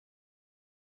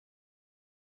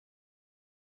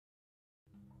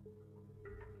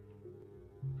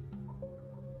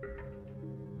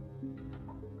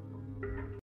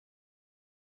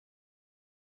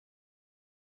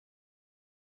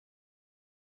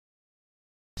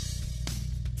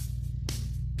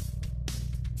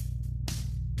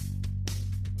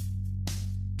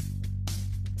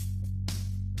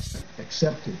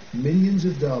accepted millions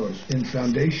of dollars in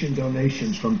foundation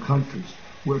donations from countries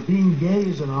where being gay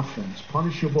is an offense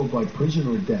punishable by prison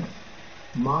or death,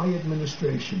 my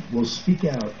administration will speak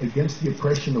out against the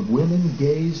oppression of women,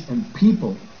 gays, and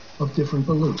people of different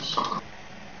beliefs.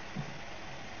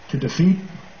 To defeat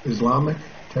Islamic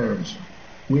terrorism,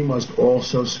 we must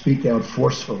also speak out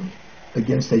forcefully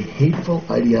against a hateful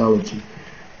ideology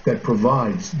that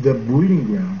provides the breeding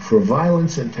ground for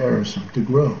violence and terrorism to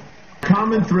grow.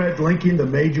 Common thread linking the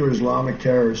major Islamic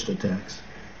terrorist attacks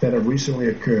that have recently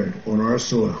occurred on our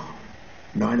soil,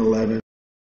 9/11,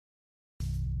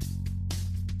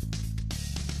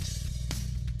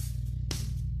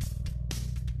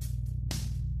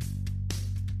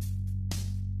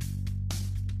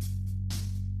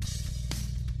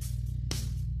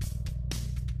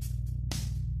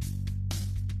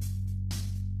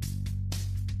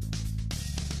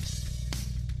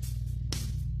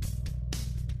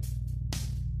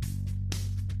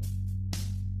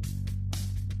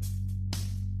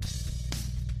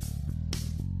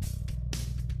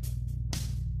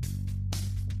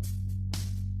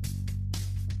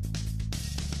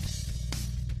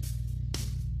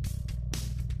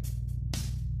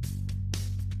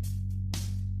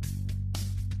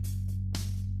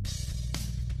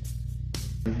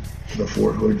 the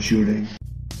Fort Hood shooting,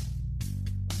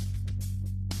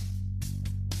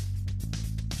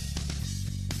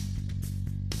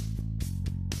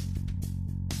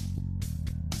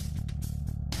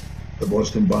 the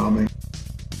Boston bombing,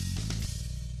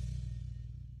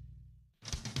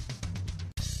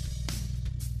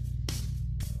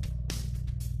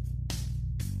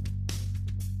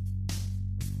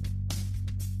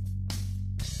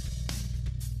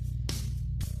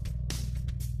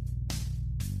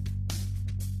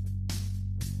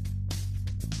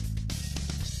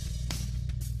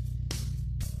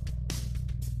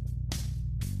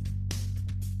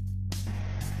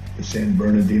 the San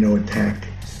Bernardino attack,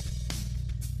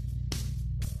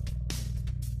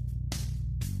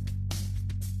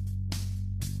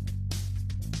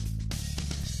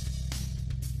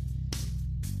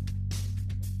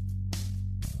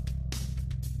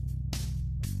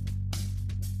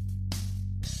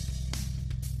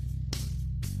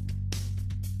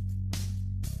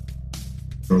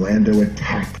 Orlando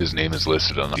attack. His name is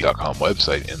listed on the .com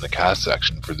website in the cast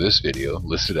section for this video,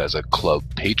 listed as a club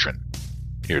patron.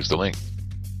 Here's the link.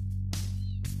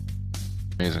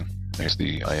 Amazing. There's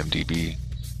the IMDb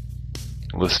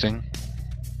listing.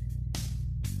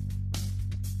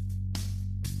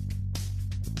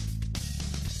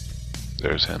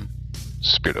 There's him.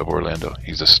 Spirit of Orlando.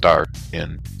 He's a star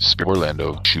in Spirit of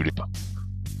Orlando shooting.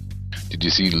 Did you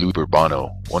see Lou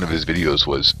Bono? One of his videos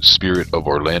was Spirit of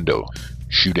Orlando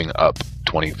shooting up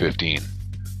 2015.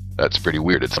 That's pretty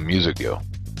weird. It's a music video.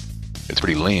 It's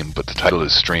pretty lame, but the title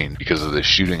is strange because of this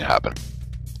shooting happened.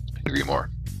 Agree more.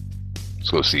 Let's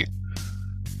go see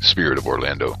Spirit of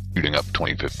Orlando shooting up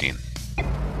 2015.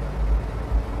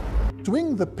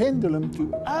 Swing the pendulum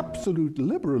to absolute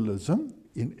liberalism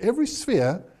in every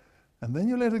sphere, and then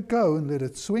you let it go and let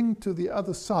it swing to the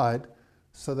other side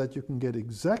so that you can get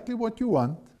exactly what you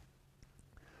want.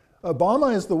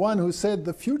 Obama is the one who said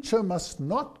the future must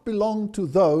not belong to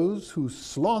those who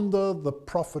slander the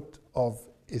prophet of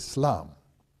Islam.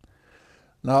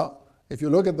 Now, if you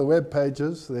look at the web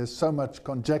pages, there's so much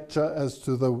conjecture as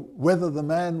to whether the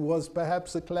man was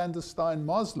perhaps a clandestine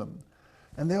Muslim.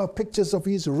 And there are pictures of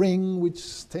his ring,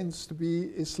 which tends to be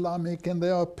Islamic, and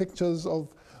there are pictures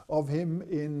of him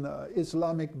in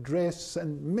Islamic dress,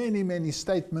 and many, many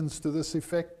statements to this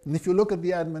effect. And if you look at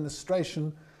the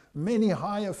administration, many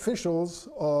high officials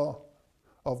are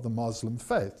of the Muslim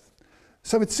faith.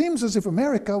 So it seems as if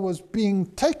America was being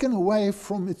taken away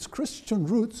from its Christian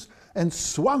roots and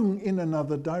swung in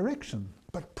another direction.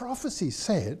 But prophecy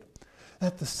said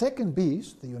that the second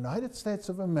beast, the United States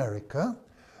of America,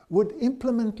 would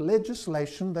implement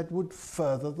legislation that would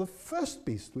further the first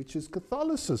beast, which is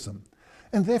Catholicism.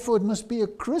 And therefore it must be a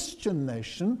Christian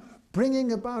nation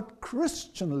bringing about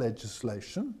Christian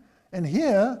legislation. And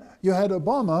here you had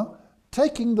Obama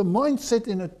taking the mindset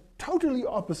in a totally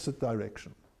opposite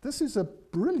direction. This is a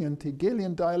brilliant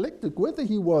Hegelian dialectic. Whether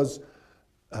he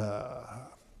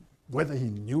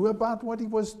knew about what he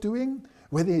was doing,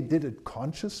 whether he did it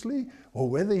consciously, or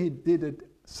whether he did it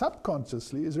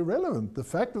subconsciously is irrelevant. The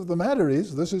fact of the matter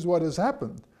is, this is what has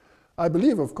happened. I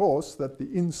believe, of course, that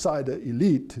the insider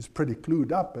elite is pretty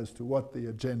clued up as to what the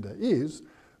agenda is,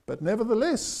 but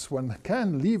nevertheless, one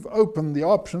can leave open the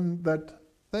option that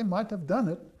they might have done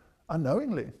it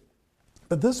unknowingly.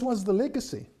 But this was the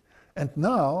legacy. And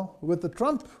now, with the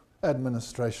Trump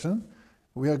administration,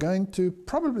 we are going to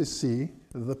probably see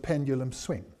the pendulum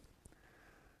swing.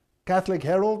 Catholic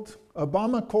Herald,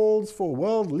 Obama calls for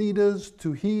world leaders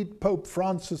to heed Pope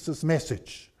Francis's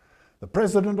message. The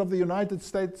President of the United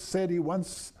States said he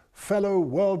wants fellow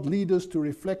world leaders to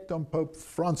reflect on Pope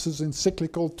Francis'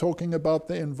 encyclical talking about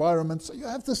the environment. So you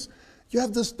have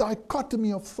this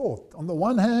dichotomy of thought. On the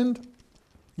one hand,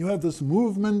 you have this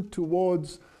movement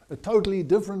towards a totally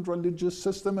different religious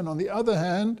system, and on the other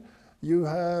hand, you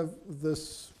have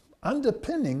this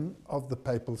underpinning of the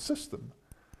papal system.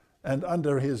 And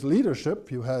under his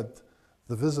leadership, you had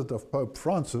the visit of Pope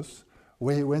Francis,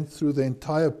 where he went through the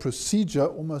entire procedure,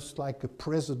 almost like a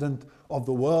president of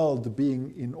the world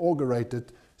being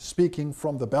inaugurated, speaking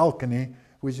from the balcony,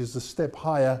 which is a step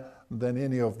higher than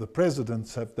any of the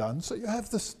presidents have done. So you have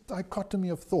this dichotomy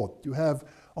of thought. You have,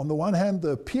 on the one hand,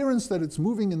 the appearance that it's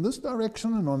moving in this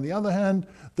direction, and on the other hand,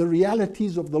 the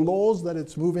realities of the laws that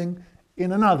it's moving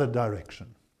in another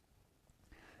direction.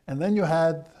 And then you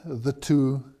had the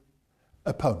two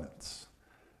opponents.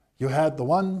 You had the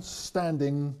one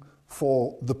standing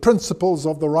for the principles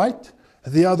of the right,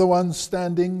 the other one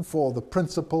standing for the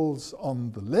principles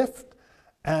on the left,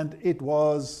 and it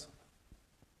was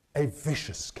a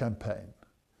vicious campaign.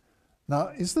 Now,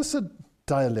 is this a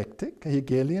dialectic, a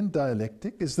Hegelian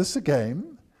dialectic? Is this a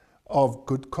game of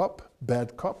good cop,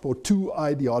 bad cop, or two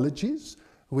ideologies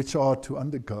which are to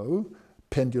undergo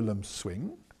pendulum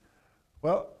swing?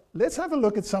 Well, let's have a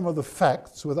look at some of the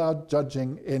facts without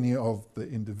judging any of the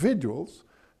individuals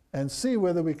and see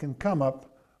whether we can come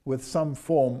up with some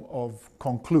form of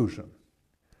conclusion.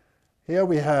 Here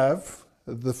we have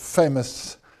the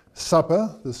famous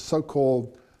supper, the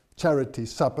so-called charity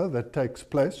supper that takes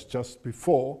place just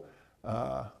before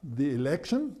the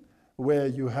election, where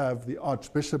you have the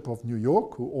Archbishop of New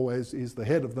York, who always is the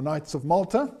head of the Knights of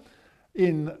Malta,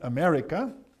 in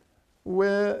America,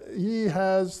 where he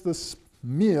has this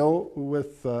meal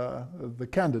with the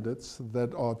candidates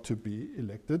that are to be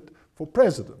elected for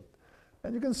president.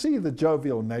 And you can see the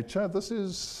jovial nature. This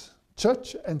is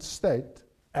church and state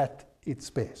at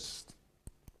its best.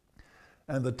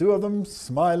 And the two of them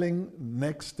smiling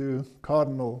next to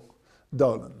Cardinal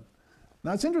Dolan.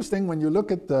 Now it's interesting when you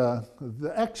look at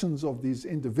the actions of these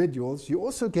individuals, you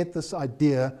also get this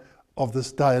idea of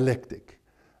this dialectic.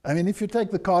 I mean, if you take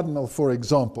the Cardinal, for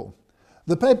example,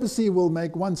 the papacy will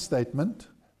make one statement,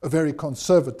 a very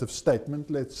conservative statement,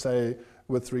 let's say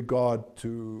with regard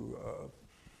to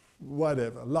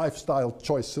whatever, lifestyle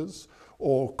choices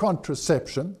or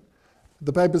contraception.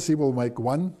 The papacy will make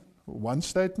one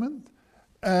statement,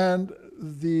 and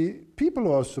the people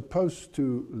who are supposed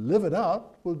to live it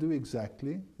out will do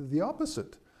exactly the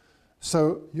opposite.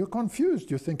 So you're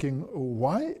confused. You're thinking,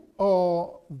 why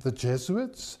are the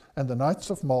Jesuits and the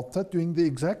Knights of Malta doing the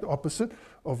exact opposite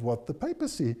of what the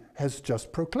papacy has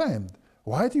just proclaimed?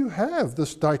 Why do you have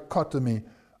this dichotomy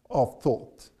of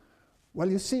thought? Well,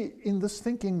 you see, in this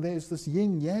thinking, there's this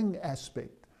yin-yang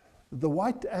aspect. The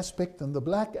white aspect and the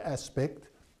black aspect,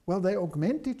 well, they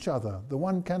augment each other. The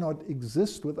one cannot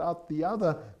exist without the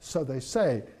other, so they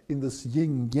say, in this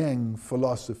yin-yang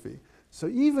philosophy. So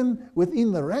even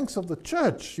within the ranks of the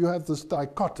church, you have this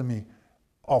dichotomy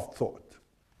of thought.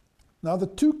 Now, the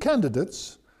two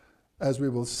candidates, as we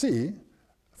will see,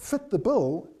 fit the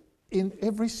bill in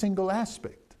every single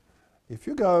aspect. If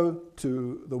you go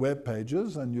to the web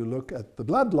pages and you look at the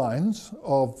bloodlines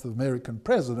of the American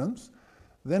presidents,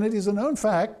 then it is a known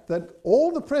fact that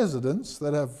all the presidents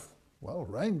that have, well,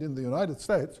 reigned in the United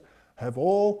States have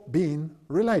all been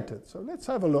related. So let's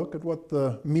have a look at what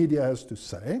the media has to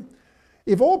say.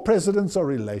 If all presidents are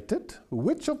related,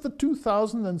 which of the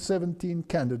 2017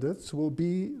 candidates will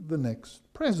be the next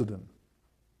president?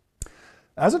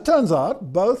 As it turns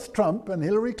out, both Trump and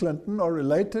Hillary Clinton are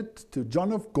related to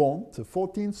John of Gaunt, a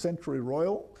 14th century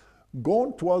royal.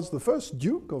 Gaunt was the first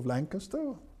Duke of Lancaster,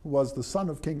 who was the son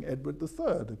of King Edward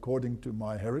III, according to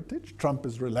my heritage. Trump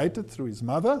is related through his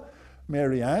mother,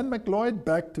 Mary Ann McLeod,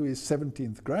 back to his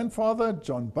 17th grandfather,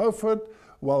 John Beaufort,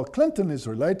 while Clinton is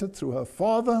related through her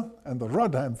father and the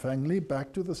Rodham family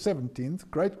back to the 17th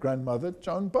great-grandmother,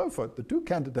 Joan Beaufort. The two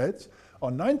candidates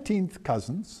are 19th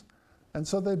cousins, and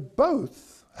so they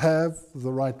both have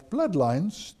the right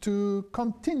bloodlines to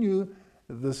continue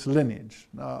this lineage.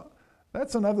 Now,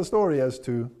 that's another story as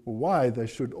to why they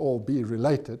should all be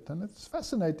related. And it's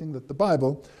fascinating that the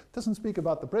Bible doesn't speak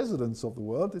about the presidents of the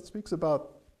world, it speaks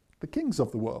about the kings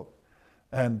of the world.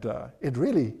 And it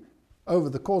really, over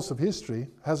the course of history,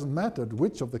 hasn't mattered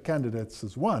which of the candidates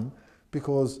has won,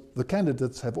 because the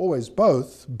candidates have always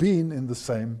both been in the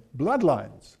same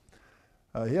bloodlines.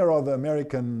 Here are the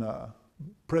American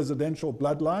presidential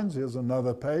bloodlines. Here's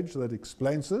another page that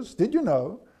explains this. Did you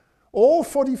know All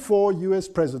 44 US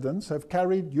presidents have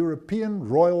carried European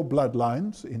royal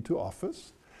bloodlines into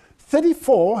office.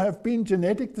 34 have been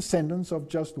genetic descendants of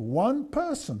just one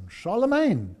person,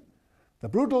 Charlemagne, the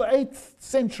brutal 8th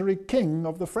century king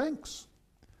of the Franks.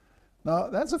 Now,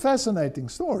 that's a fascinating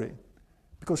story,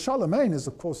 because Charlemagne is,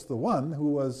 of course, the one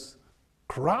who was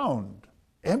crowned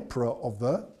emperor of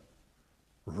the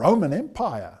Roman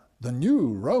Empire, the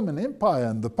new Roman Empire,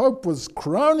 and the Pope was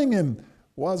crowning him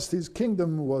whilst his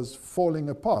kingdom was falling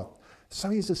apart. So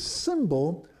he's a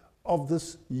symbol of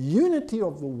this unity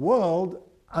of the world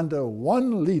under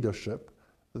one leadership,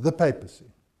 the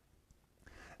papacy.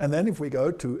 And then if we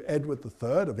go to Edward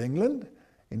III of England,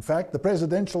 in fact, the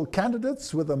presidential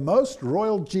candidates with the most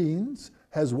royal genes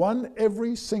has won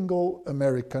every single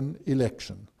American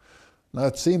election. Now,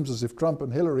 it seems as if Trump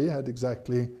and Hillary had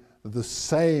exactly the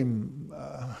same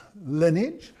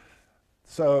lineage,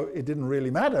 so it didn't really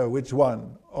matter which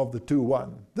one of the two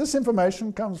won. This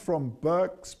information comes from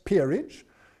Burke's Peerage,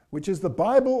 which is the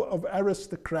Bible of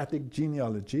aristocratic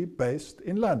genealogy based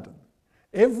in London.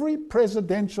 Every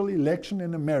presidential election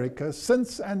in America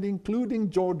since and including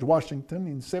George Washington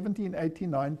in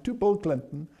 1789 to Bill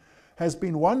Clinton has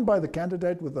been won by the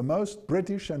candidate with the most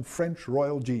British and French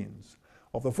royal genes.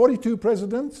 Of the 42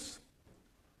 presidents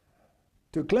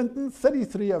to Clinton,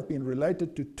 33 have been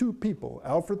related to two people,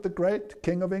 Alfred the Great,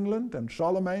 King of England, and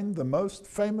Charlemagne, the most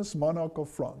famous monarch of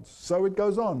France. So it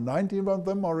goes on. 19 of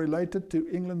them are related to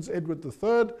England's Edward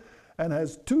III and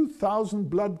has 2,000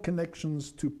 blood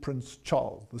connections to Prince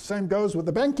Charles. The same goes with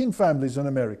the banking families in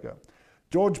America.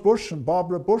 George Bush and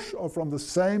Barbara Bush are from the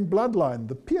same bloodline,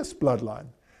 the Pierce bloodline,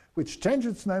 which changed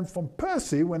its name from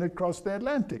Percy when it crossed the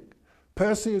Atlantic.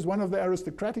 Percy is one of the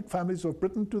aristocratic families of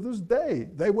Britain to this day.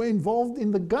 They were involved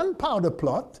in the gunpowder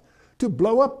plot to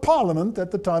blow up Parliament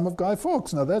at the time of Guy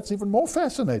Fawkes. Now that's even more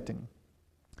fascinating,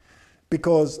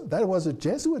 because that was a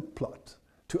Jesuit plot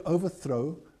to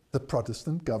overthrow the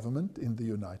Protestant government in the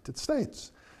United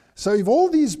States. So if all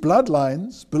these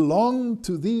bloodlines belong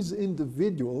to these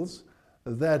individuals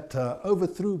that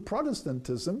overthrew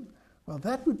Protestantism, well,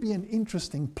 that would be an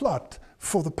interesting plot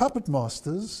for the puppet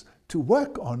masters to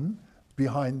work on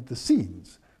behind the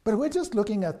scenes. But we're just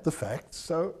looking at the facts,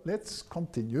 so let's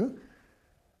continue.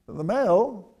 The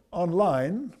Mail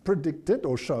online predicted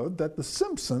or showed that The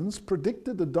Simpsons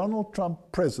predicted a Donald Trump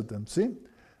presidency,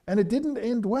 and it didn't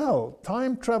end well.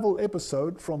 Time travel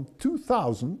episode from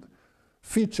 2000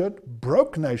 featured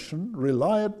Broke Nation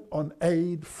relied on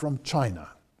aid from China.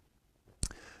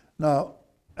 Now,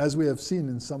 as we have seen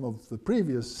in some of the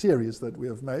previous series that we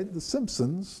have made, The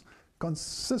Simpsons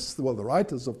the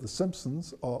writers of The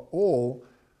Simpsons are all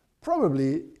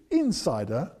probably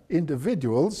insider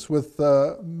individuals with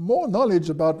more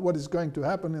knowledge about what is going to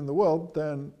happen in the world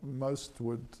than most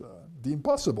would deem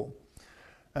possible.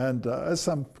 And as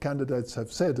some candidates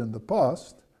have said in the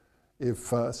past,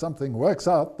 if something works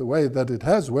out the way that it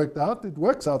has worked out, it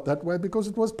works out that way because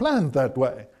it was planned that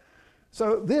way.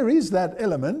 So there is that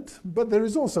element, but there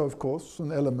is also, of course,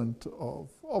 an element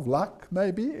of luck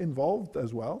maybe involved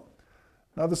as well.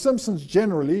 Now, The Simpsons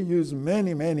generally use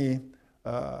many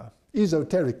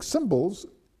esoteric symbols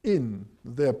in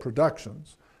their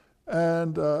productions,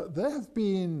 and they have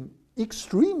been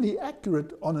extremely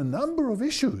accurate on a number of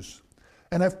issues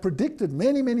and have predicted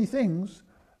many things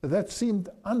that seemed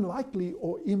unlikely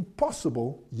or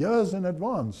impossible years in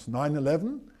advance.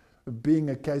 9/11 being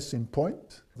a case in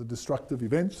point, the destructive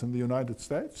events in the United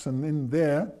States, and in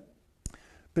their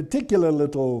particular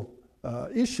little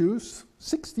issues,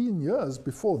 16 years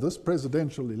before this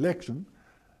presidential election,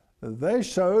 they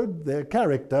showed their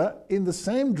character in the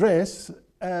same dress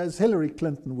as Hillary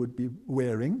Clinton would be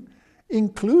wearing,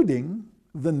 including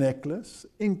the necklace,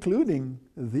 including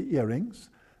the earrings,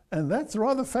 and that's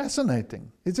rather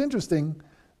fascinating. It's interesting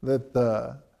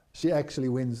that she actually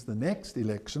wins the next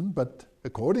election, but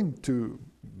according to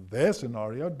their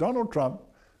scenario, Donald Trump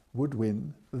would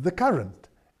win the current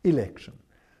election.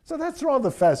 So that's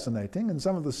rather fascinating, and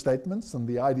some of the statements and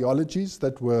the ideologies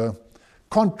that were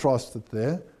contrasted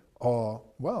there are,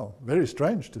 well, very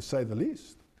strange to say the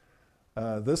least.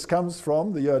 This comes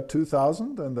from the year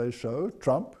 2000, and they show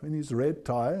Trump in his red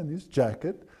tie and his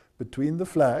jacket between the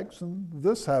flags, and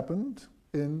this happened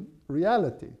in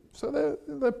reality. So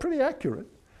they're pretty accurate.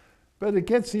 But it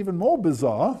gets even more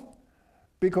bizarre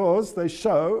because they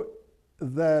show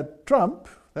that Trump,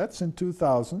 that's in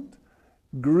 2000,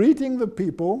 greeting the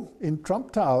people in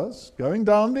Trump Towers, going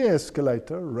down the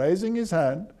escalator, raising his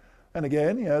hand, and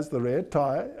again he has the red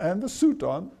tie and the suit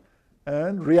on,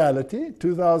 and reality,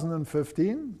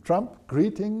 2015, Trump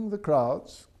greeting the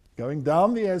crowds, going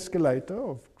down the escalator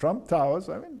of Trump Towers.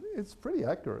 I mean, it's pretty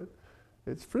accurate.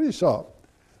 It's pretty sharp.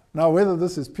 Now, whether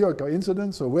this is pure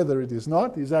coincidence or whether it is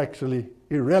not is actually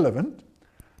irrelevant.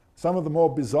 Some of the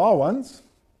more bizarre ones,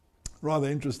 rather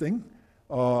interesting,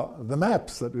 are the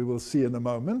maps that we will see in a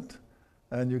moment.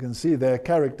 And you can see their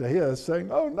character here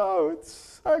saying, oh no,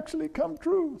 it's actually come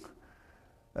true.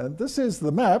 And this is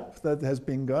the map that has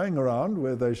been going around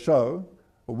where they show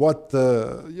what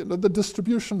the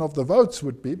distribution of the votes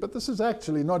would be, but this is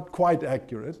actually not quite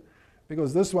accurate,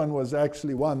 because this one was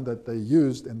actually one that they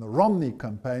used in the Romney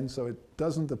campaign, so it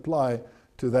doesn't apply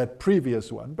to that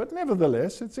previous one. But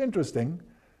nevertheless, it's interesting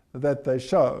that they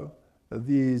show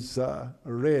these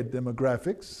red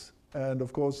demographics, and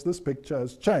of course this picture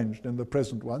has changed in the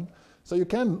present one, so you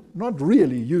can not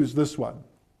really use this one.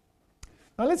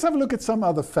 Now let's have a look at some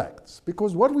other facts,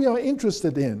 because what we are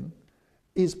interested in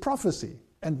is prophecy,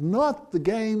 and not the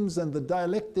games and the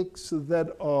dialectics that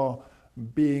are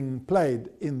being played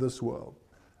in this world.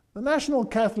 The National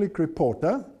Catholic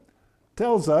Reporter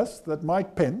tells us that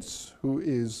Mike Pence, who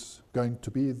is going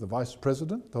to be the Vice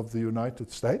President of the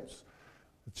United States,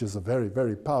 which is a very,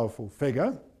 very powerful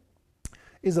figure,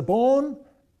 is a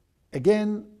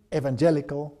born-again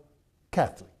evangelical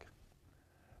Catholic.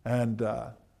 And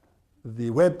the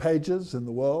web pages in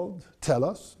the world tell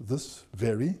us this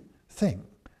very thing.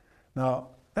 Now,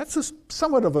 that's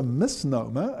somewhat of a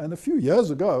misnomer, and a few years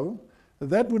ago,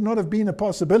 that would not have been a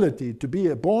possibility. To be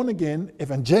a born-again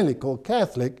evangelical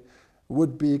Catholic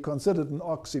would be considered an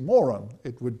oxymoron.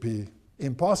 It would be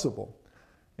impossible.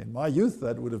 In my youth,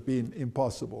 that would have been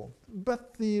impossible.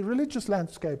 But the religious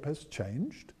landscape has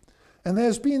changed, and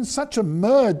there's been such a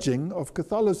merging of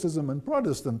Catholicism and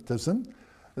Protestantism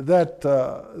that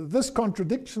this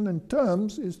contradiction in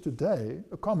terms is today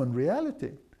a common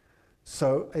reality.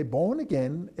 So, a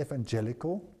born-again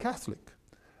evangelical Catholic.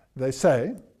 They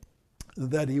say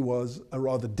that he was a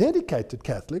rather dedicated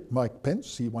Catholic, Mike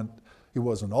Pence. He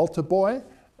was an altar boy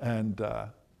and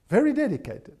very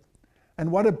dedicated.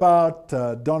 And what about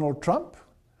Donald Trump?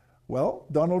 Well,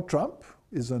 Donald Trump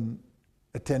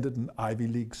attended an Ivy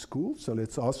League school, so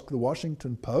let's ask the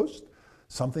Washington Post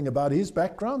something about his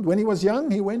background. When he was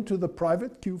young, he went to the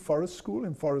private Kew Forest School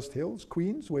in Forest Hills,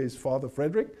 Queens, where his father,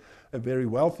 Frederick, a very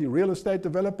wealthy real estate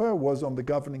developer, was on the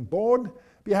governing board.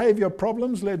 Behavior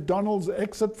problems led Donald's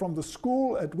exit from the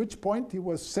school, at which point he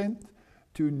was sent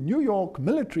to New York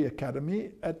Military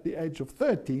Academy at the age of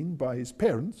 13 by his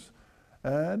parents,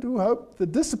 and who hoped the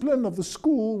discipline of the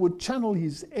school would channel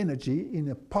his energy in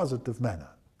a positive manner.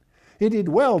 He did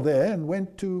well there and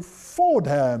went to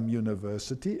Fordham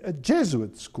University, a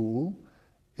Jesuit school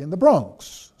in the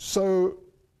Bronx. So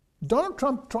Donald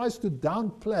Trump tries to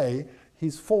downplay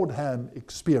his Fordham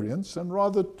experience and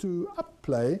rather to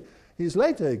upplay his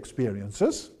later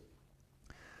experiences.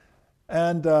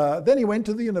 And then he went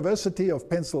to the University of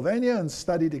Pennsylvania and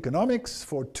studied economics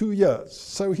for 2 years.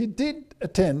 So he did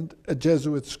attend a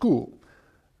Jesuit school,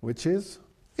 which is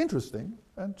interesting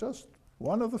and just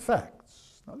one of the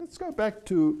facts. Now let's go back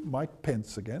to Mike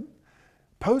Pence again.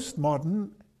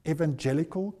 Postmodern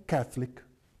evangelical Catholic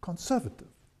conservative.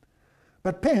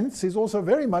 But Pence is also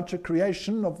very much a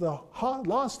creation of the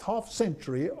last half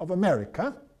century of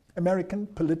American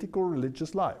political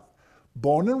religious life.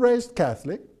 Born and raised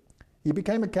Catholic, he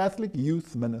became a Catholic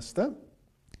youth minister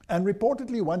and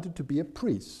reportedly wanted to be a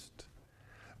priest.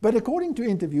 But according to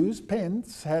interviews,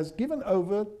 Pence has given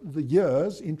over the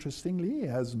years, interestingly,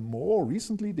 has more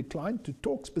recently declined to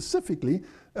talk specifically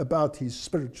about his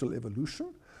spiritual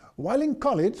evolution. While in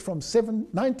college from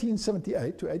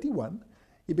 1978 to 81,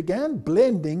 he began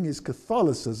blending his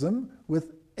Catholicism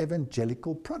with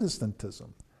evangelical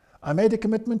Protestantism. I made a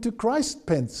commitment to Christ,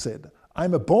 Pence said.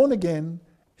 I'm a born-again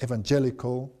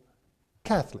evangelical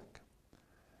Catholic.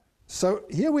 So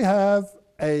here we have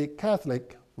a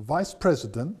Catholic vice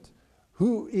president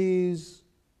who is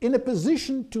in a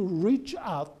position to reach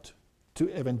out to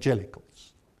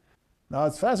evangelicals. Now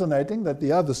it's fascinating that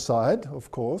the other side, of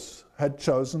course, had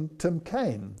chosen Tim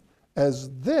Kaine as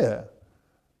their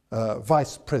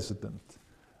vice president.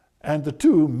 And the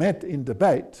two met in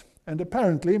debate, and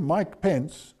apparently Mike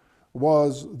Pence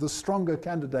was the stronger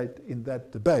candidate in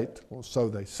that debate, or so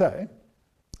they say.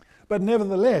 But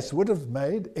nevertheless, would have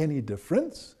made any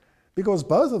difference, because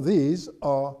both of these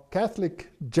are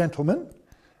Catholic gentlemen.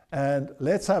 And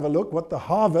let's have a look what the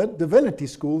Harvard Divinity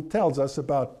School tells us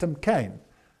about Tim Kaine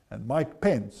and Mike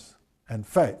Pence and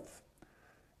faith.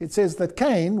 It says that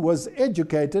Kaine was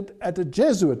educated at a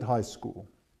Jesuit high school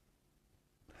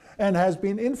and has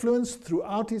been influenced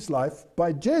throughout his life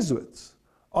by Jesuits.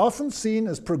 Often seen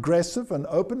as progressive and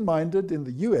open-minded in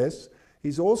the US,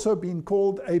 he's also been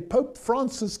called a Pope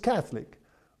Francis Catholic.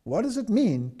 What does it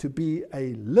mean to be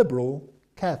a liberal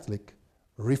Catholic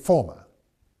reformer.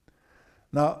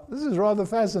 Now, this is rather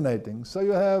fascinating. So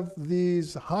you have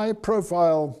these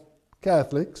high-profile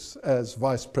Catholics as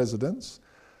vice presidents,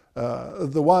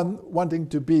 the one wanting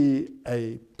to be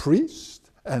a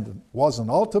priest and was an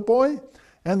altar boy,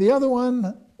 and the other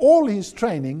one, all his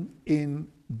training in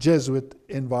Jesuit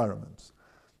environments.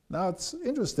 Now, it's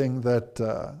interesting that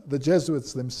the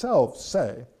Jesuits themselves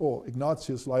say, or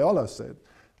Ignatius Loyola said,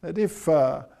 that if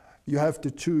you have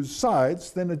to choose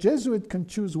sides, then a Jesuit can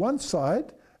choose one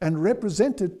side and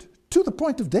represent it to the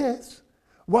point of death,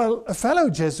 while a fellow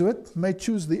Jesuit may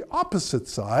choose the opposite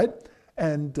side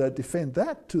and defend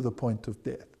that to the point of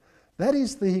death. That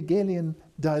is the Hegelian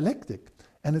dialectic,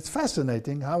 and it's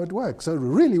fascinating how it works. So it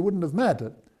really wouldn't have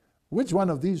mattered which one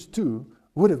of these two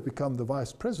would have become the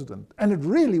vice president, and it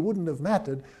really wouldn't have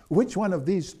mattered which one of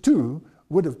these two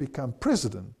would have become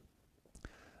president.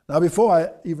 Now, before I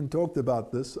even talked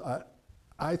about this,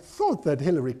 I thought that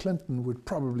Hillary Clinton would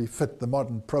probably fit the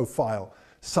modern profile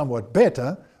somewhat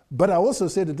better, but I also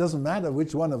said it doesn't matter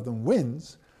which one of them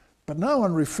wins. But now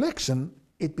on reflection,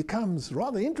 it becomes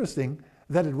rather interesting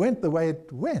that it went the way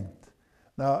it went.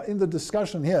 Now, in the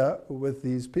discussion here with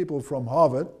these people from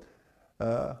Harvard,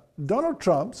 Donald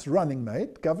Trump's running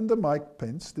mate, Governor Mike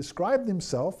Pence, described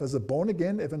himself as a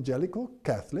born-again evangelical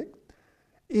Catholic.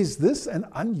 Is this an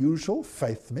unusual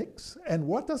faith mix? And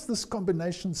what does this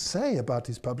combination say about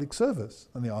his public service?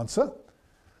 And the answer?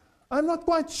 I'm not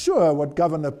quite sure what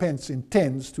Governor Pence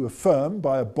intends to affirm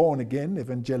by a born-again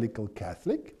evangelical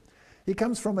Catholic. He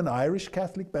comes from an Irish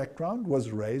Catholic background,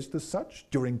 was raised as such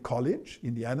during college,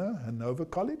 Indiana Hanover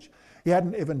College. He had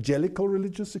an evangelical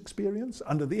religious experience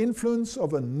under the influence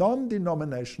of a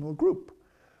non-denominational group.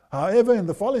 However, in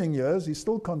the following years, he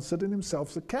still considered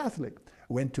himself a Catholic,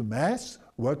 went to Mass,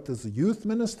 worked as a youth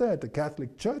minister at a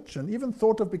Catholic church, and even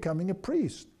thought of becoming a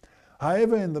priest.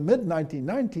 However, in the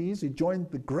mid-1990s, he joined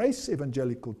the Grace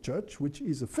Evangelical Church, which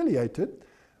is affiliated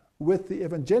with the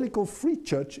Evangelical Free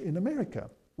Church in America.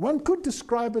 One could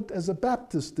describe it as a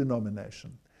Baptist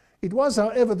denomination. It was,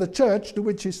 however, the church to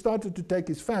which he started to take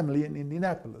his family in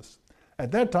Indianapolis.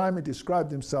 At that time, he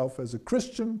described himself as a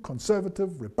Christian,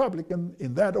 conservative, Republican,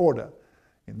 in that order.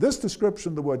 In this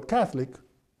description, the word Catholic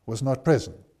was not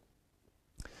present.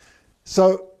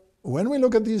 So, when we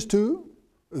look at these two,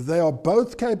 they are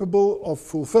both capable of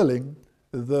fulfilling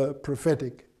the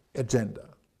prophetic agenda.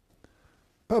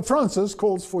 Pope Francis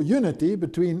calls for unity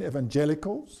between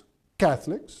evangelicals,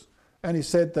 Catholics, and he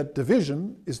said that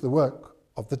division is the work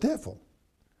of the devil.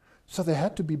 So they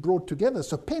had to be brought together.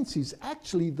 So Pence is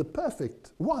actually the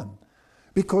perfect one,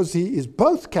 because he is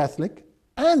both Catholic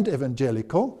and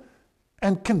evangelical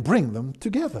and can bring them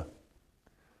together.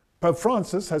 Pope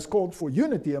Francis has called for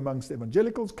unity amongst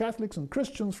evangelicals, Catholics, and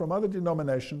Christians from other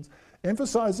denominations,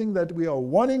 emphasizing that we are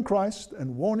one in Christ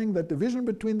and warning that division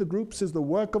between the groups is the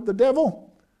work of the devil.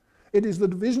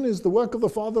 Division is the work of the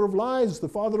father of lies, the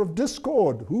father of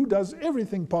discord, who does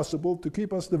everything possible to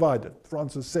keep us divided,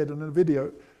 Francis said in a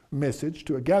video message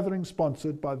to a gathering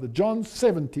sponsored by the John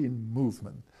 17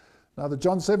 movement. Now, the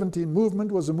John 17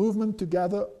 movement was a movement to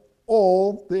gather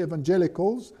all the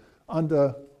evangelicals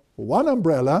under one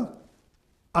umbrella,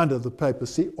 under the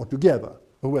papacy, or together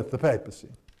with the papacy.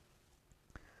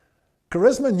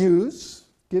 Charisma News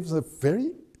gives a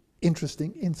very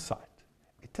interesting insight.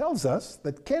 It tells us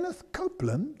that Kenneth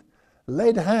Copeland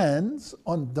laid hands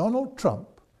on Donald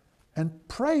Trump and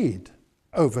prayed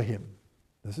over him.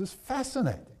 This is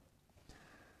fascinating.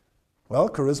 Well,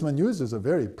 Charisma News is a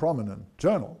very prominent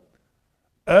journal.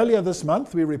 Earlier this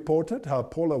month, we reported how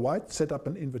Paula White set up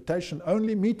an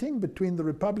invitation-only meeting between the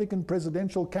Republican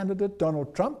presidential candidate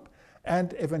Donald Trump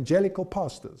and evangelical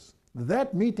pastors.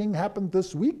 That meeting happened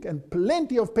this week, and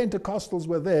plenty of Pentecostals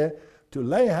were there to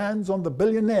lay hands on the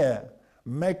billionaire,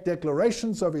 make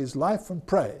declarations of his life, and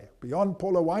pray. Beyond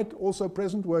Paula White, also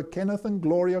present were Kenneth and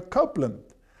Gloria Copeland,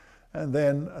 and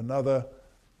then another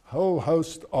whole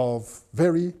host of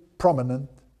very prominent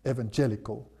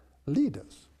evangelical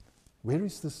leaders. Where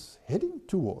is this heading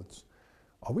towards?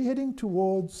 Are we heading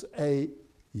towards a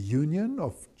union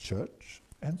of church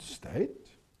and state?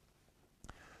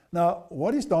 Now,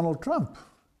 what is Donald Trump?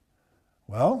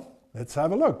 Well, let's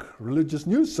have a look. Religious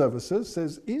News Services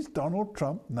says, is Donald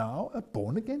Trump now a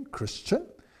born-again Christian?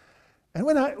 And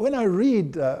when I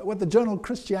read what the journal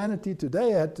Christianity Today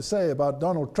had to say about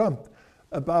Donald Trump,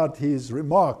 about his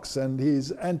remarks and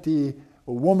his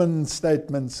anti-woman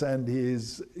statements and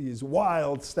his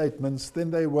wild statements,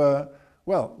 then they were,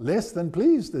 well, less than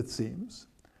pleased, it seems.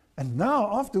 And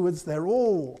now, afterwards, they're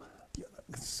all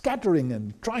scattering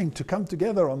and trying to come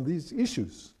together on these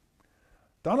issues.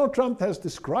 Donald Trump has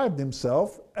described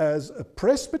himself as a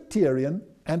Presbyterian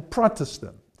and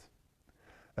Protestant,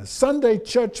 a Sunday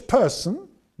church person,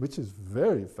 which is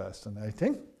very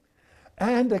fascinating,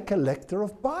 and a collector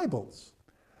of Bibles.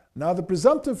 Now, the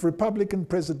presumptive Republican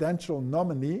presidential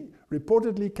nominee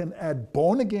reportedly can add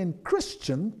born-again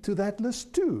Christian to that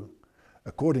list too,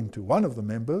 according to one of the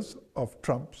members of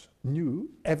Trump's new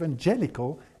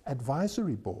evangelical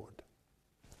advisory board.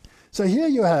 So here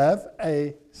you have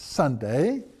a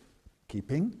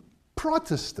Sunday-keeping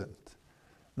Protestant.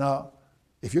 Now,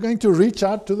 if you're going to reach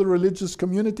out to the religious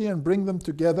community and bring them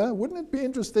together, wouldn't it be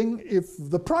interesting if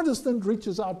the Protestant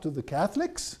reaches out to the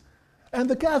Catholics and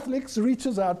the Catholics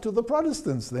reaches out to the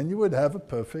Protestants? Then you would have a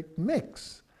perfect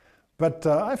mix. But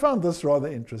I found this rather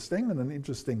interesting and an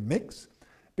interesting mix,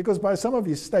 because by some of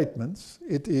his statements,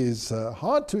 it is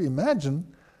hard to imagine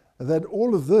that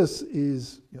all of this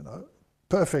is,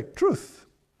 perfect truth.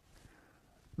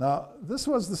 Now, this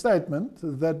was the statement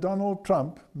that Donald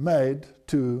Trump made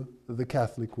to the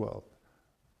Catholic world.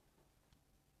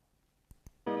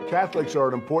 Catholics are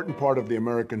an important part of the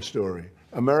American story.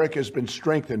 America has been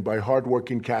strengthened by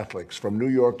hardworking Catholics. From New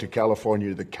York to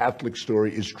California, the Catholic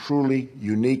story is truly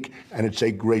unique, and it's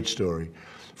a great story.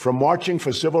 From marching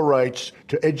for civil rights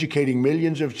to educating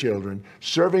millions of children,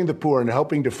 serving the poor, and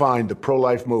helping define the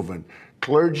pro-life movement,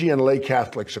 clergy and lay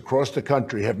Catholics across the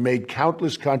country have made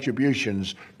countless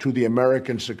contributions to the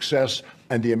American success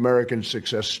and the American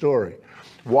success story.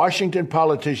 Washington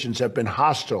politicians have been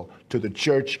hostile to the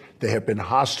church. They have been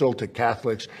hostile to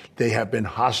Catholics. They have been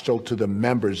hostile to the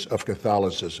members of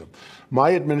Catholicism.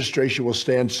 My administration will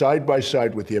stand side by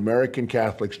side with the American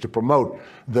Catholics to promote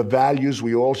the values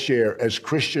we all share as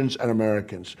Christians and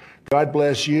Americans. God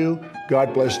bless you.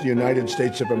 God bless the United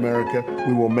States of America.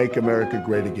 We will make America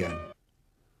great again.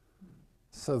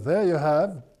 So there you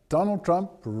have Donald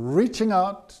Trump reaching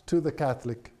out to the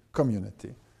Catholic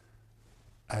community.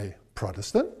 A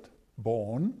Protestant,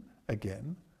 born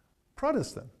again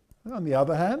Protestant. And on the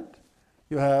other hand,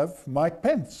 you have Mike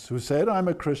Pence, who said, I'm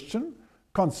a Christian,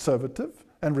 conservative,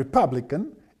 and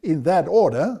Republican in that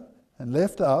order, and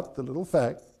left out the little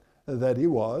fact that he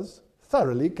was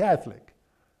thoroughly Catholic.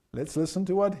 Let's listen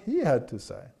to what he had to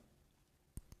say.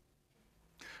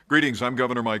 Greetings, I'm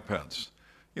Governor Mike Pence.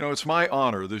 It's my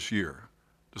honor this year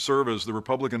to serve as the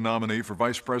Republican nominee for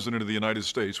Vice President of the United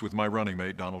States with my running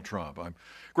mate, Donald Trump. I'm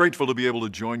grateful to be able to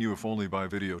join you, if only by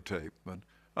videotape, but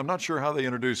I'm not sure how they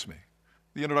introduce me.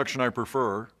 The introduction I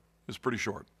prefer is pretty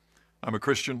short. I'm a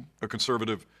Christian, a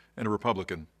conservative, and a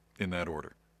Republican in that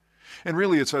order. And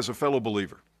really, it's as a fellow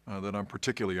believer that I'm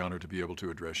particularly honored to be able to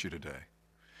address you today.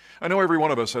 I know every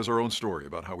one of us has our own story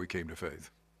about how we came to faith.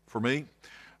 For me,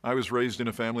 I was raised in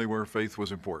a family where faith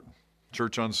was important.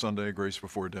 Church on Sunday, grace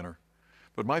before dinner.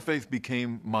 But my faith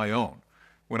became my own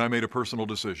when I made a personal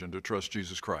decision to trust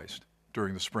Jesus Christ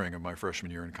during the spring of my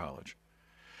freshman year in college.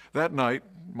 That night,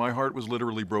 my heart was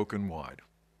literally broken wide,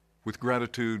 with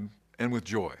gratitude and with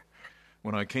joy,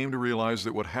 when I came to realize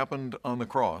that what happened on the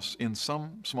cross, in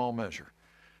some small measure,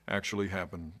 actually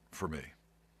happened for me.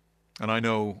 And I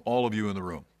know all of you in the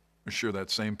room share that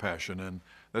same passion and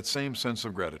that same sense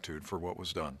of gratitude for what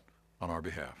was done on our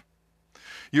behalf.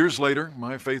 Years later,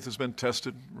 my faith has been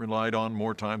tested, relied on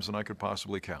more times than I could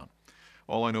possibly count.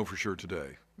 All I know for sure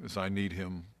today is I need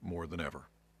him more than ever.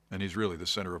 And he's really the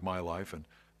center of my life and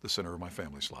the center of my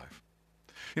family's life.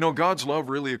 God's love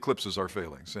really eclipses our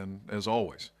failings. And as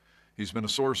always, he's been a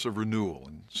source of renewal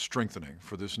and strengthening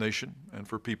for this nation and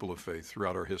for people of faith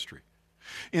throughout our history.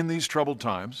 In these troubled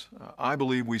times, I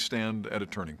believe we stand at a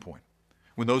turning point,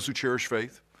 when those who cherish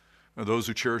faith, those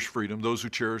who cherish freedom, those who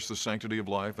cherish the sanctity of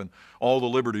life and all the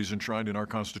liberties enshrined in our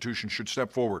Constitution should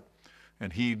step forward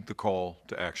and heed the call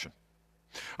to action.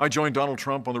 I joined Donald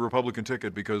Trump on the Republican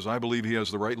ticket because I believe he has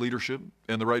the right leadership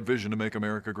and the right vision to make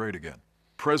America great again.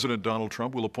 President Donald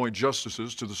Trump will appoint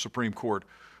justices to the Supreme Court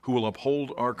who will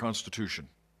uphold our Constitution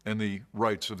and the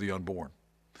rights of the unborn.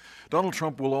 Donald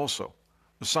Trump will also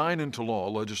sign into law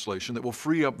legislation that will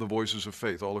free up the voices of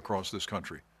faith all across this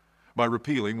country by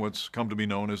repealing what's come to be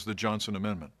known as the Johnson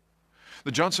Amendment.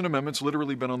 The Johnson Amendment's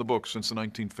literally been on the books since the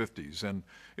 1950s, and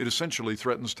it essentially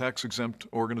threatens tax-exempt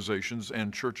organizations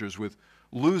and churches with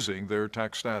losing their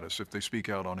tax status if they speak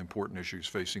out on important issues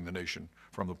facing the nation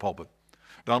from the pulpit.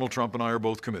 Donald Trump and I are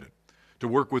both committed to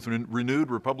work with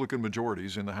renewed Republican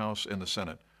majorities in the House and the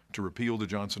Senate to repeal the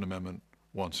Johnson Amendment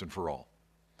once and for all.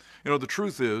 The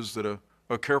truth is that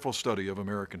a careful study of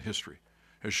American history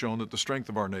has shown that the strength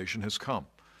of our nation has come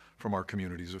from our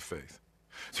communities of faith.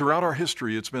 Throughout our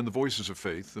history, it's been the voices of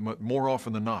faith that more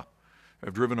often than not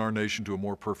have driven our nation to a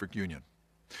more perfect union.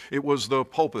 It was the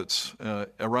pulpits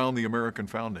around the American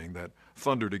founding that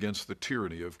thundered against the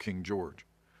tyranny of King George.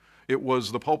 It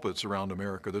was the pulpits around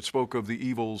America that spoke of the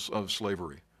evils of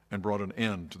slavery and brought an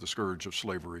end to the scourge of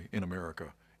slavery in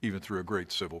America, even through a great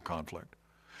civil conflict.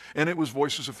 And it was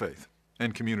voices of faith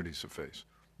and communities of faith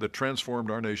that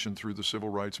transformed our nation through the civil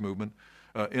rights movement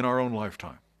in our own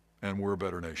lifetime, and we're a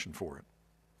better nation for it.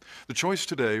 The choice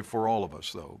today for all of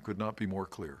us, though, could not be more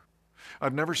clear.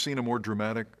 I've never seen a more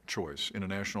dramatic choice in a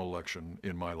national election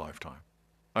in my lifetime.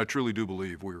 I truly do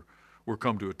believe we're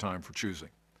come to a time for choosing.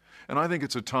 And I think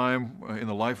it's a time in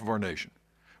the life of our nation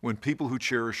when people who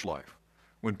cherish life,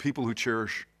 when people who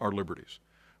cherish our liberties,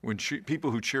 when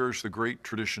people who cherish the great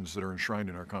traditions that are enshrined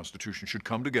in our Constitution should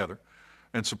come together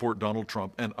and support Donald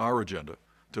Trump and our agenda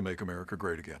to make America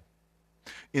great again.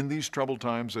 In these troubled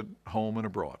times at home and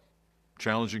abroad,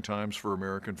 challenging times for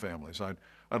American families,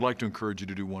 I'd like to encourage you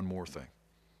to do one more thing,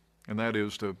 and that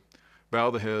is to bow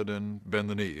the head and bend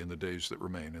the knee in the days that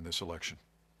remain in this election.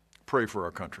 Pray for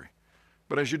our country.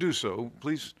 But as you do so,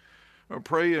 please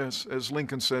pray as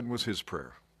Lincoln said was his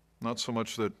prayer. Not so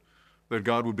much that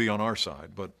God would be on our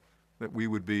side, but that we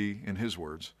would be, in his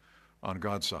words, on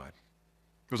God's side.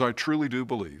 Because I truly do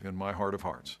believe in my heart of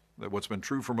hearts that what's been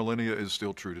true for millennia is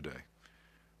still true today.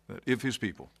 That if his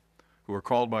people, who are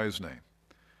called by his name,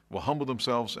 will humble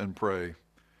themselves and pray,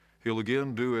 he'll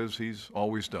again do as he's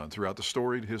always done throughout the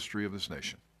storied history of this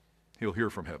nation. He'll hear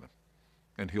from heaven,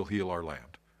 and he'll heal our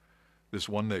land. This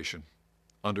one nation,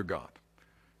 under God,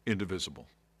 indivisible,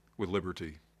 with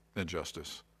liberty and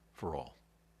justice for all.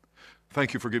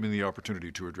 Thank you for giving me the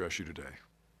opportunity to address you today.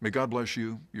 May God bless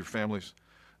you, your families,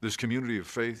 this community of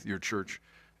faith, your church,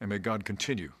 and may God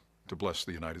continue to bless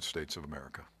the United States of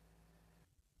America.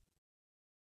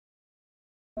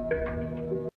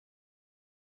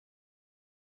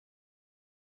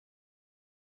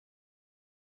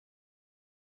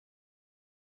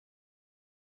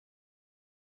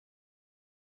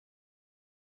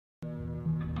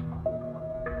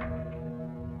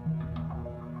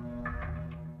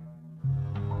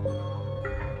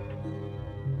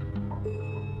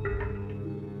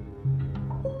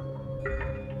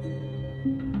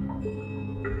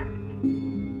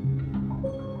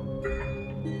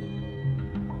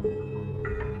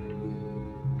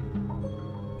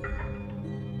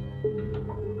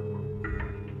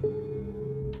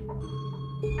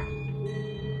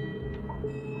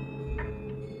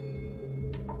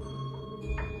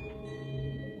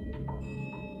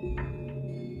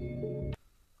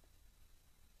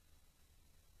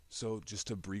 So just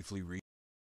to briefly